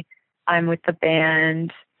Weekly, I'm with the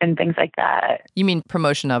band, and things like that. You mean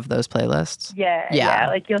promotion of those playlists? Yeah.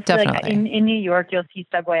 Like you'll see, like definitely. in New York, you'll see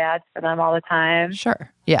Subway ads for them all the time.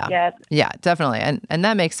 Sure. Yeah. Yeah, definitely. And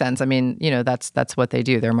that makes sense. I mean, that's what they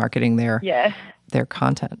do. They're marketing their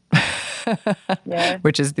content. Yeah.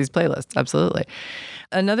 Which is these playlists. Absolutely.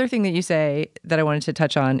 Another thing that you say that I wanted to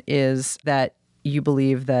touch on is that you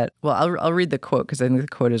believe that, well, I'll read the quote because I think the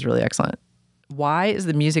quote is really excellent. Why is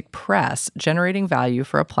the music press generating value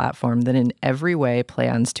for a platform that in every way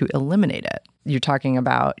plans to eliminate it? You're talking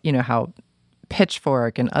about, how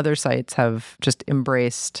Pitchfork and other sites have just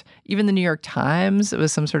embraced, even the New York Times, it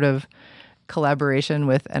was some sort of collaboration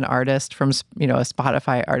with an artist from, a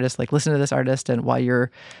Spotify artist, like listen to this artist and while you're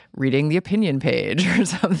reading the opinion page or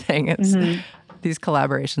something. It's these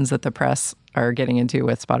collaborations that the press are getting into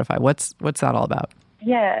with Spotify. What's that all about?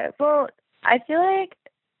 Yeah, well, I feel like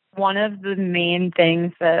one of the main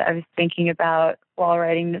things that I was thinking about while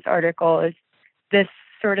writing this article is this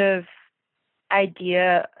sort of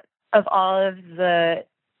idea of all of the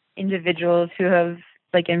individuals who have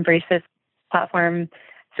like embraced this platform,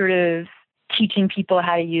 sort of teaching people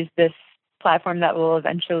how to use this platform that will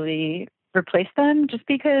eventually replace them, just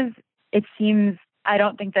because it seems, I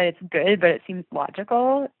don't think that it's good, but it seems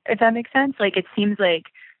logical, if that makes sense. Like it seems like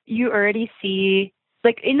you already see,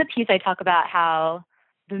 like in the piece I talk about how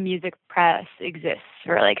the music press exists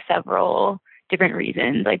for like several different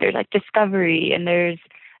reasons. Like there's like discovery and there's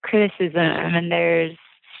criticism and there's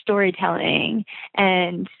storytelling.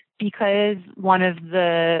 And because one of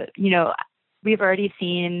the, we've already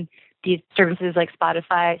seen these services like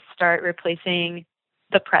Spotify start replacing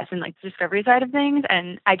the press and like the discovery side of things.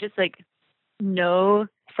 And I just like know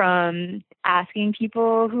from asking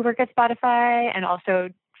people who work at Spotify and also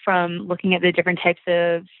from looking at the different types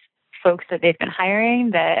of folks that they've been hiring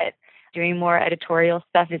that doing more editorial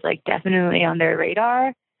stuff is like definitely on their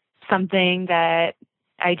radar. Something that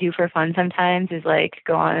I do for fun sometimes is like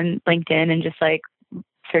go on LinkedIn and just like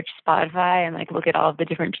search Spotify and like look at all of the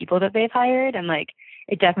different people that they've hired. And like,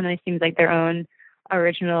 it definitely seems like their own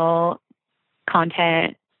original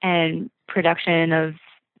content and production of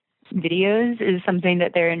videos is something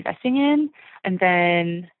that they're investing in. And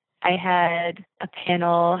then I had a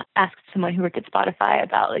panel ask someone who worked at Spotify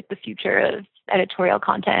about like the future of editorial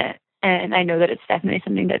content. And I know that it's definitely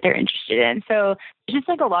something that they're interested in. So it's just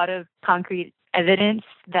like a lot of concrete evidence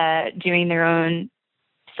that doing their own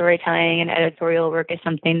storytelling and editorial work is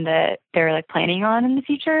something that they're like planning on in the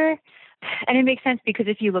future. And it makes sense because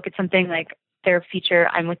if you look at something like their feature,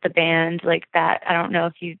 I'm with the band, like that, I don't know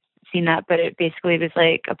if you've seen that, but it basically was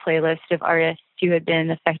like a playlist of artists who had been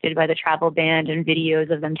affected by the travel ban and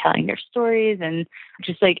videos of them telling their stories. And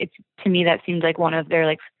just like, it's, to me, that seemed like one of their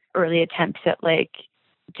like early attempts at like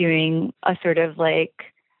doing a sort of like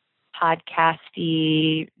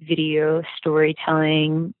podcasty video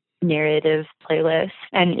storytelling narrative playlist.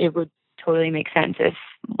 And it would totally make sense if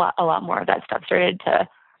a lot more of that stuff started to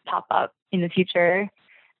pop up in the future.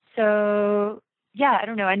 So yeah, I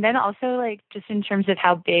don't know. And then also like just in terms of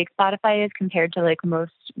how big Spotify is compared to like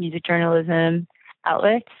most music journalism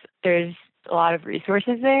outlets, there's a lot of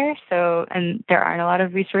resources there. So, and there aren't a lot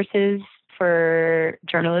of resources for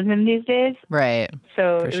journalism these days. Right.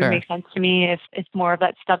 So it would make sense to me if more of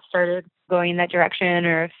that stuff started going in that direction,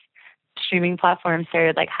 or if streaming platforms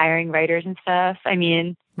started like hiring writers and stuff. I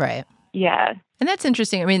mean, right. Yeah. And that's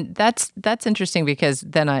interesting. I mean, that's interesting because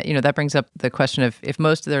then that brings up the question of if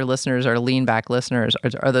most of their listeners are lean back listeners,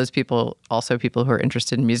 are those people also people who are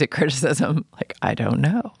interested in music criticism? Like, I don't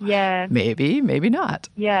know. Yeah. Maybe not.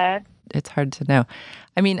 Yeah. It's hard to know.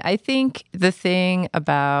 I mean, I think the thing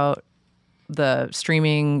about the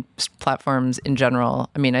streaming platforms in general,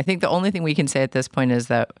 I mean, I think the only thing we can say at this point is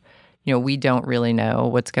that, we don't really know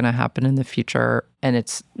what's going to happen in the future. And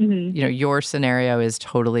it's, your scenario is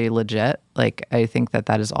totally legit. Like, I think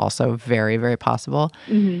that is also very, very possible.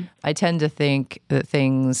 Mm-hmm. I tend to think that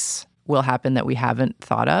things will happen that we haven't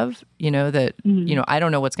thought of, that, I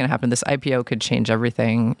don't know what's going to happen. This IPO could change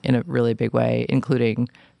everything in a really big way, including,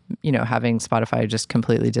 having Spotify just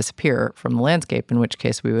completely disappear from the landscape, in which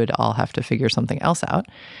case we would all have to figure something else out,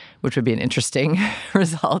 which would be an interesting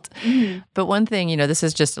result. Mm-hmm. But one thing, this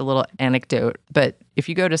is just a little anecdote, but if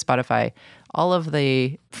you go to Spotify, all of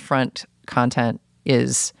the front content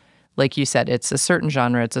is, like you said, it's a certain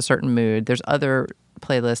genre, it's a certain mood. There's other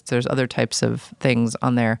playlists, there's other types of things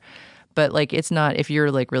on there. But like, it's not, if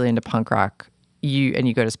you're like really into punk rock, you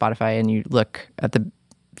go to Spotify and you look at the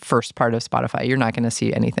first part of Spotify, you're not going to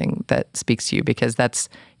see anything that speaks to you because that's,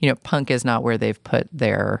 punk is not where they've put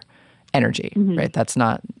their energy, right? There's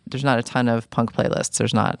not a ton of punk playlists.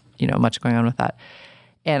 There's not, much going on with that.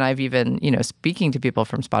 And I've even, speaking to people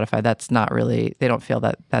from Spotify, that's not really, they don't feel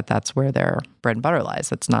that that's where their bread and butter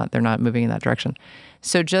lies. They're not moving in that direction.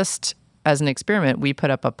 So just as an experiment, we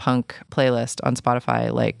put up a punk playlist on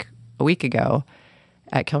Spotify like a week ago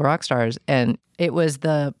at Kill Rock Stars. And it was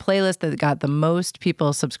the playlist that got the most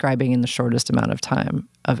people subscribing in the shortest amount of time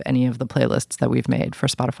of any of the playlists that we've made for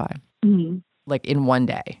Spotify. Like in one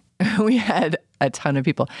day. We had a ton of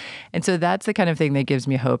people. And so that's the kind of thing that gives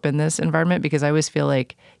me hope in this environment, because I always feel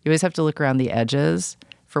like you always have to look around the edges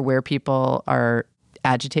for where people are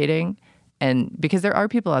agitating. And because there are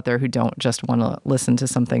people out there who don't just want to listen to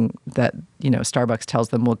something that, Starbucks tells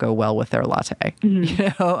them will go well with their latte.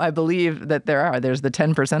 I believe that there's the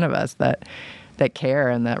 10% of us that care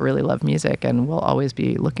and that really love music, and we'll always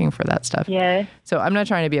be looking for that stuff. Yeah. So I'm not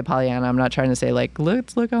trying to be a Pollyanna. I'm not trying to say like,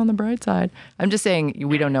 let's look on the bright side. I'm just saying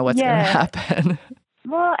we don't know what's going to happen.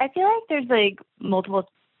 Well, I feel like there's like multiple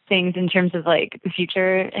things in terms of like the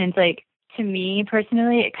future. And it's like, to me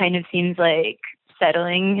personally, it kind of seems like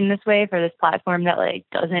settling in this way for this platform that like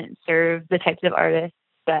doesn't serve the types of artists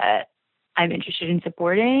that I'm interested in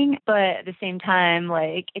supporting, but at the same time,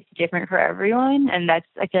 like, it's different for everyone. And that's,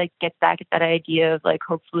 I feel like, gets back at that idea of like,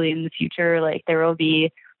 hopefully in the future, like there will be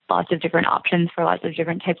lots of different options for lots of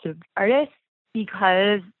different types of artists,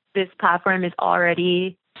 because this platform is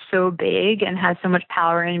already so big and has so much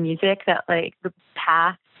power in music that like the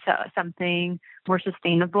path to something more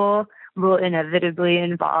sustainable will inevitably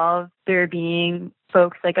involve there being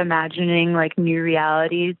folks like imagining like new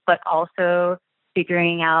realities, but also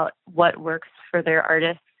figuring out what works for their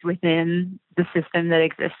artists within the system that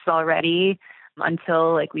exists already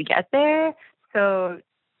until like we get there. So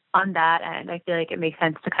on that end, I feel like it makes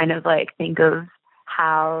sense to kind of like think of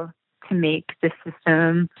how to make this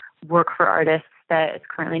system work for artists that it's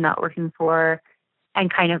currently not working for,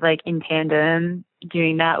 and kind of like in tandem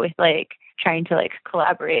doing that with like trying to like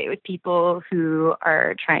collaborate with people who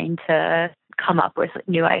are trying to come up with like,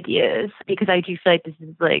 new ideas, because I do feel like this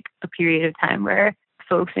is like a period of time where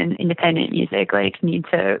folks in independent music like need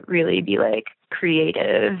to really be like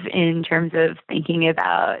creative in terms of thinking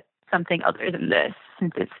about something other than this,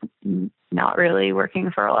 since it's not really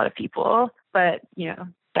working for a lot of people. But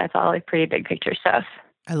that's all like pretty big picture stuff.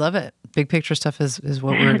 I love it. Big picture stuff is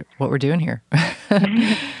what we're doing here.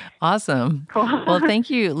 Awesome. Cool. Well,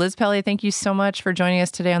 thank you, Liz Pelly. Thank you so much for joining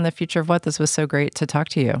us today on The Future of What. This was so great to talk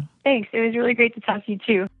to you. Thanks. It was really great to talk to you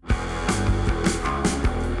too.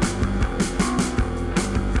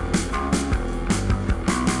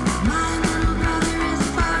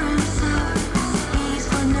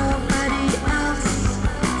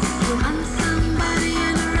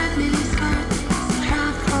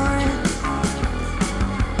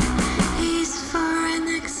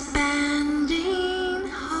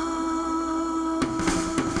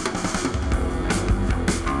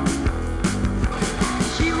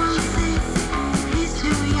 She won't say he's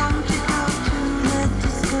too young.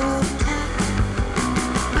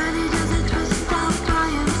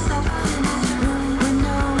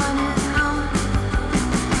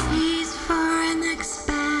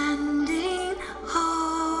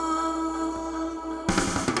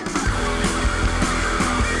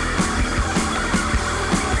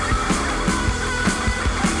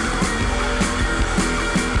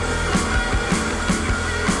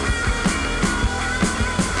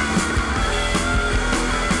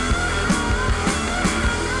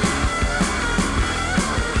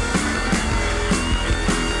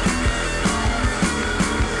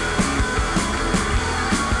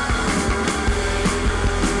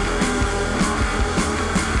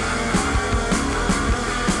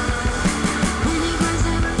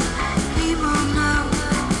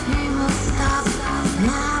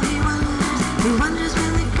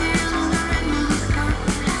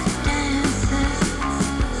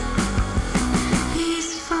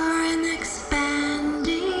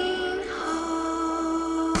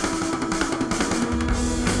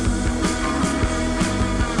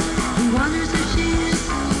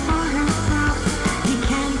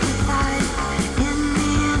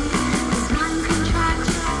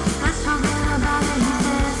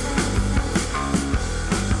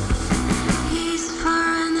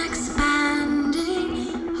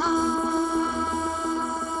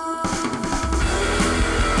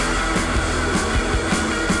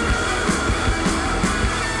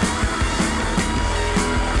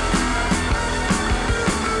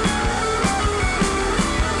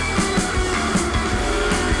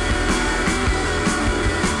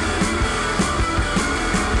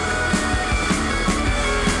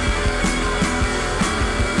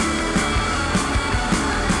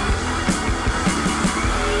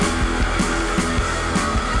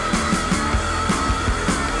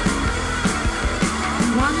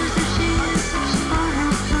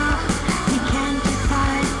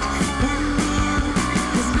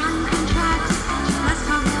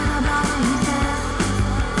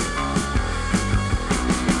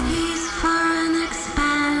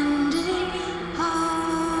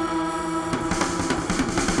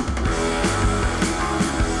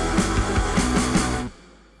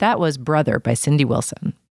 That was Brother by Cindy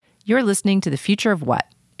Wilson. You're listening to The Future of What?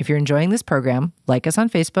 If you're enjoying this program, like us on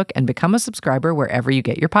Facebook and become a subscriber wherever you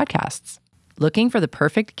get your podcasts. Looking for the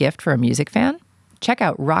perfect gift for a music fan? Check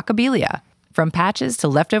out Rockabilia. From patches to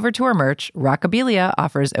leftover tour merch, Rockabilia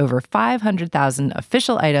offers over 500,000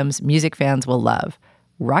 official items music fans will love.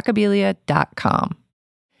 Rockabilia.com.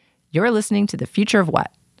 You're listening to The Future of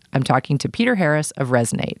What? I'm talking to Peter Harris of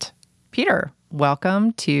Resonate. Peter,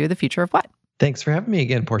 welcome to The Future of What? Thanks for having me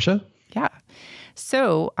again, Portia. Yeah.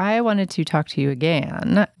 So I wanted to talk to you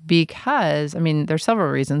again because, there's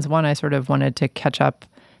several reasons. One, I sort of wanted to catch up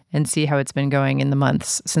and see how it's been going in the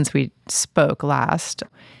months since we spoke last.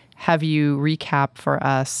 Have you recap for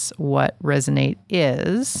us what Resonate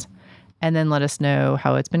is, and then let us know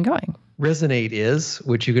how it's been going. Resonate is,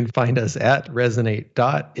 which you can find us at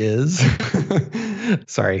resonate.is.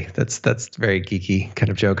 Sorry, that's a very geeky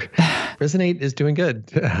kind of joke. Resonate is doing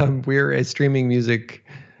good. We're a streaming music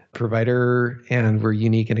provider, and we're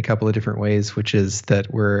unique in a couple of different ways, which is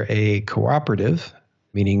that we're a cooperative,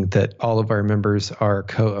 meaning that all of our members are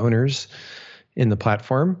co-owners in the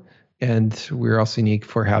platform. And we're also unique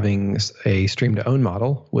for having a stream-to-own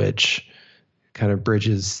model, which kind of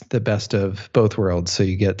bridges the best of both worlds. So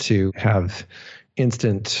you get to have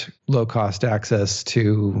instant, low-cost access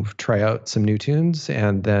to try out some new tunes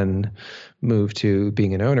and then move to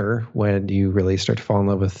being an owner when you really start to fall in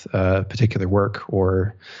love with a particular work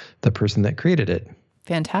or the person that created it.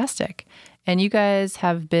 Fantastic. And you guys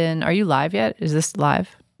are you live yet? Is this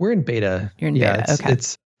live? We're in beta. You're in beta,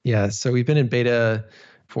 okay. So we've been in beta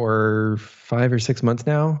for 5 or 6 months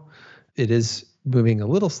now. It is moving a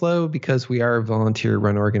little slow because we are a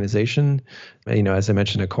volunteer-run organization. As I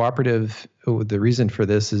mentioned, a cooperative. The reason for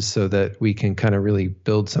this is so that we can kind of really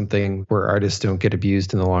build something where artists don't get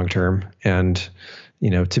abused in the long term. And,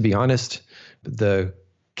 to be honest, the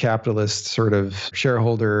capitalist sort of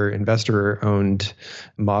shareholder, investor-owned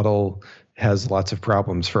model has lots of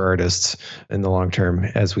problems for artists in the long term,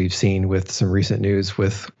 as we've seen with some recent news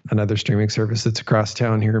with another streaming service that's across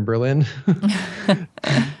town here in Berlin.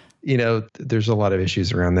 There's a lot of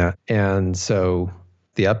issues around that. And so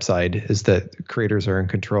the upside is that creators are in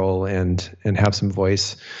control and have some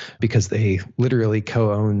voice because they literally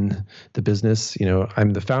co-own the business.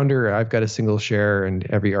 I'm the founder, I've got a single share, and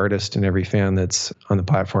every artist and every fan that's on the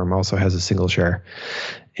platform also has a single share.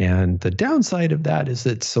 And the downside of that is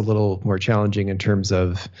it's a little more challenging in terms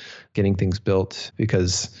of getting things built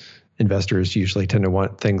because investors usually tend to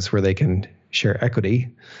want things where they can share equity,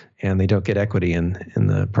 and they don't get equity in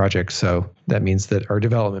the project. So that means that our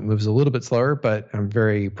development moves a little bit slower, but I'm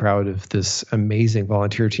very proud of this amazing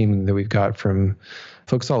volunteer team that we've got from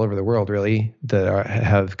folks all over the world, really, that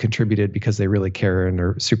have contributed because they really care and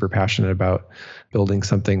are super passionate about building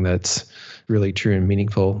something that's really true and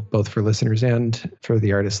meaningful, both for listeners and for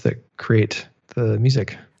the artists that create the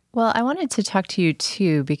music. Well, I wanted to talk to you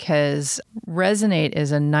too, because Resonate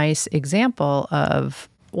is a nice example of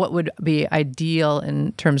what would be ideal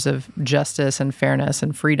in terms of justice and fairness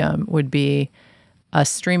and freedom would be a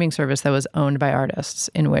streaming service that was owned by artists,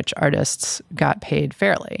 in which artists got paid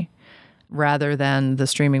fairly, rather than the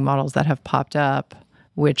streaming models that have popped up,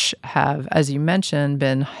 which have, as you mentioned,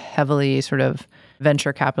 been heavily sort of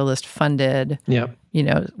venture capitalist funded, Yep.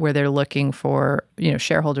 Where they're looking for,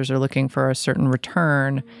 shareholders are looking for a certain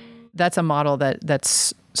return. That's a model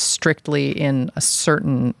that's strictly in a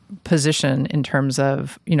certain position in terms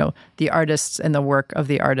of, the artists and the work of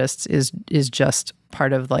the artists is just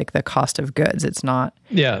part of like the cost of goods. It's not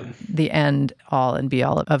the end all and be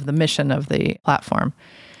all of the mission of the platform.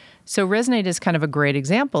 So Resonate is kind of a great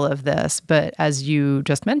example of this, but as you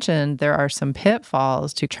just mentioned, there are some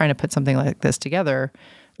pitfalls to trying to put something like this together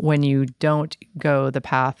when you don't go the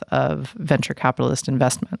path of venture capitalist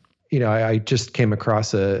investment. I just came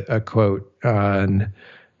across a quote on,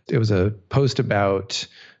 it was a post about,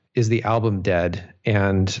 is the album dead?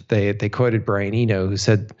 And they quoted Brian Eno, who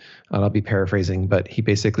said, and I'll be paraphrasing, but he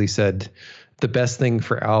basically said, the best thing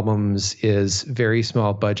for albums is very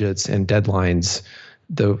small budgets and deadlines.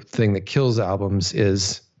 The thing that kills albums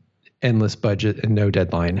is endless budget and no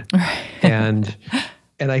deadline. And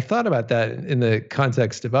I thought about that in the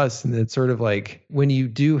context of us. And it's sort of like when you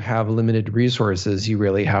do have limited resources, you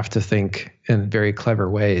really have to think in very clever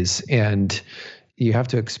ways. And you have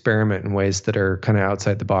to experiment in ways that are kind of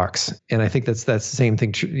outside the box. And I think that's the same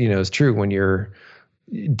thing, is true when you're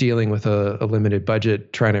dealing with a limited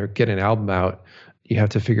budget, trying to get an album out. You have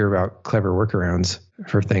to figure out clever workarounds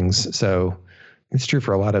for things. So it's true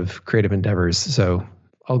for a lot of creative endeavors. So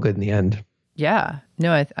all good in the end. Yeah,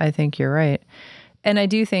 no, I think you're right. And I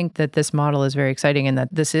do think that this model is very exciting and that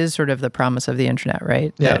this is sort of the promise of the internet,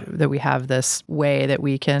 right? Yeah. That we have this way that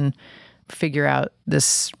we can figure out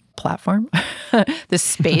this platform, this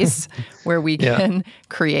space where we can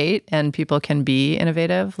create and people can be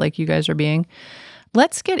innovative like you guys are being.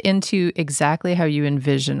 Let's get into exactly how you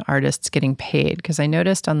envision artists getting paid, because I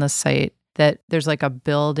noticed on the site that there's like a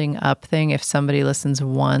building up thing. If somebody listens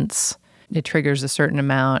once, it triggers a certain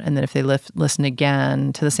amount. And then if they listen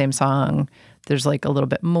again to the same song, there's like a little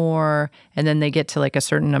bit more. And then they get to like a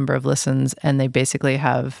certain number of listens and they basically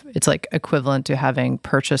have, it's like equivalent to having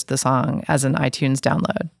purchased the song as an iTunes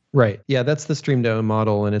download. Right. Yeah, that's the stream to own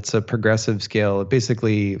model, and it's a progressive scale. It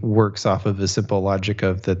basically works off of a simple logic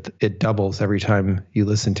of that it doubles every time you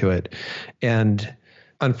listen to it. And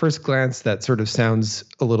on first glance, that sort of sounds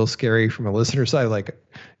a little scary from a listener side, like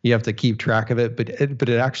you have to keep track of it, but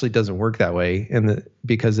it actually doesn't work that way,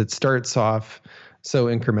 because it starts off so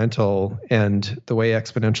incremental, and the way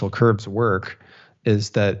exponential curves work is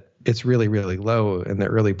that it's really, really low in the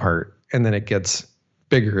early part, and then it gets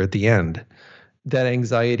bigger at the end. That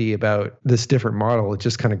anxiety about this different model, it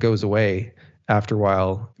just kind of goes away after a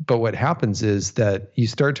while. But what happens is that you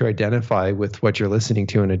start to identify with what you're listening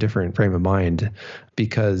to in a different frame of mind,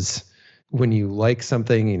 because when you like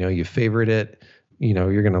something, you favorite it,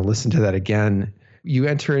 you're going to listen to that again. You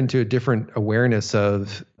enter into a different awareness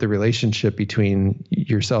of the relationship between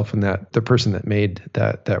yourself and the person that made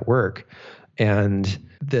that work. And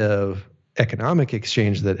the economic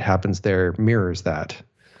exchange that happens there mirrors that.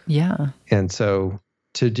 Yeah. And so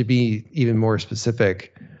to be even more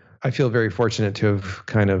specific, I feel very fortunate to have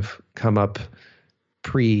kind of come up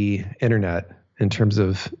pre-internet in terms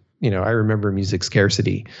of, I remember music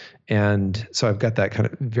scarcity. And so I've got that kind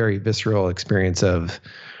of very visceral experience of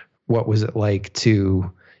what was it like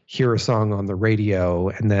to hear a song on the radio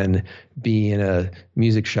and then be in a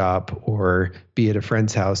music shop or be at a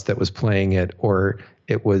friend's house that was playing it, or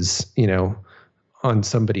it was, on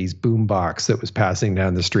somebody's boombox that was passing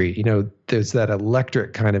down the street. There's that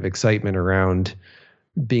electric kind of excitement around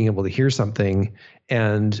being able to hear something.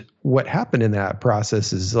 And what happened in that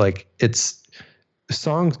process is like,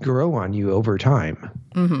 songs grow on you over time.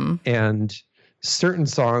 Mm-hmm. And certain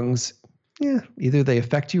songs, either they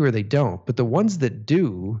affect you or they don't. But the ones that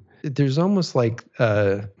do, there's almost like,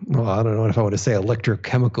 I don't know if I want to say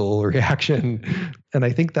electrochemical reaction. And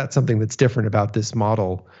I think that's something that's different about this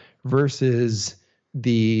model versus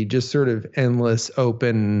the just sort of endless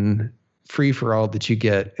open free for all that you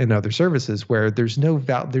get in other services, where there's no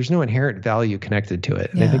inherent value connected to it.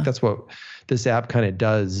 And I think that's what this app kind of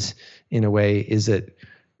does in a way, is it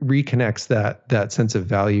reconnects that sense of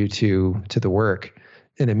value to the work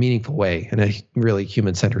in a meaningful way, in a really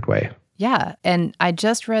human-centered way. Yeah. And I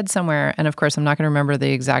just read somewhere, and of course, I'm not going to remember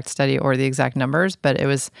the exact study or the exact numbers, but it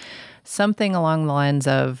was something along the lines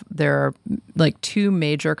of there are like two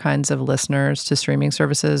major kinds of listeners to streaming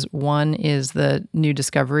services. One is the new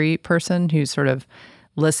discovery person who sort of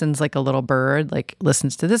listens like a little bird, like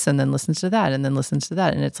listens to this and then listens to that and then listens to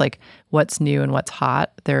that. And it's like what's new and what's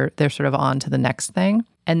hot. They're sort of on to the next thing.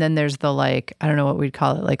 And then there's the like, I don't know what we'd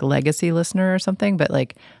call it, like legacy listener or something, but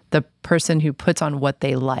like the person who puts on what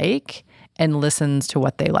they like and listens to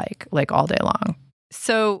what they like all day long.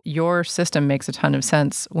 So your system makes a ton of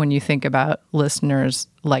sense when you think about listeners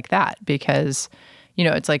like that, because,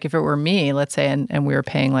 it's like if it were me, let's say, and we were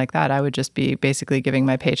paying like that, I would just be basically giving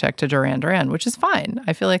my paycheck to Duran Duran, which is fine.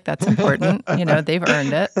 I feel like that's important. They've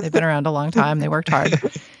earned it. They've been around a long time. They worked hard.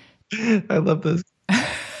 I love this.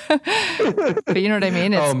 But you know what I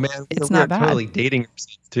mean? It's not bad. Totally dating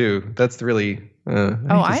ourselves too. That's really.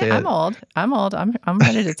 I'm old. I'm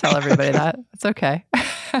ready to tell everybody that. It's okay.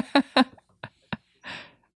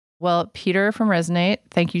 Well, Peter from Resonate,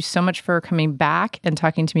 thank you so much for coming back and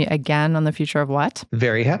talking to me again on the future of what?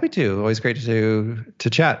 Very happy to. Always great to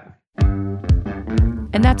chat.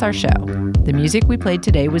 And that's our show. The music we played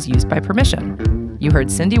today was used by permission. You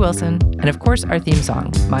heard Cindy Wilson, and of course our theme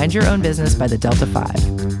song, Mind Your Own Business by the Delta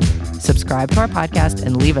 5. Subscribe to our podcast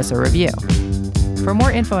and leave us a review. For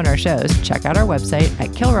more info on our shows, check out our website at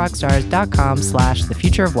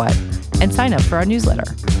killrockstars.com/thefutureofwhat and sign up for our newsletter.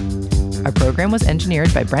 Our program was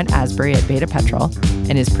engineered by Brent Asbury at Beta Petrol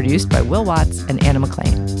and is produced by Will Watts and Anna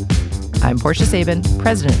McLean. I'm Portia Sabin,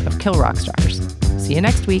 president of Kill Rock Stars. See you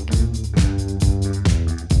next week.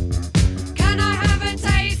 Can I have a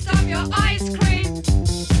taste of your ice cream?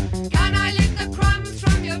 Can I lick the crumbs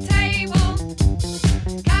from your table?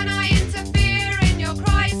 Can I interfere in your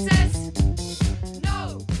crisis?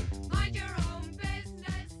 No. Mind your own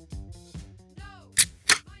business. No.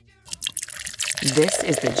 Mind your own... This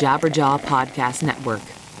is the Jabberjaw Podcast Network.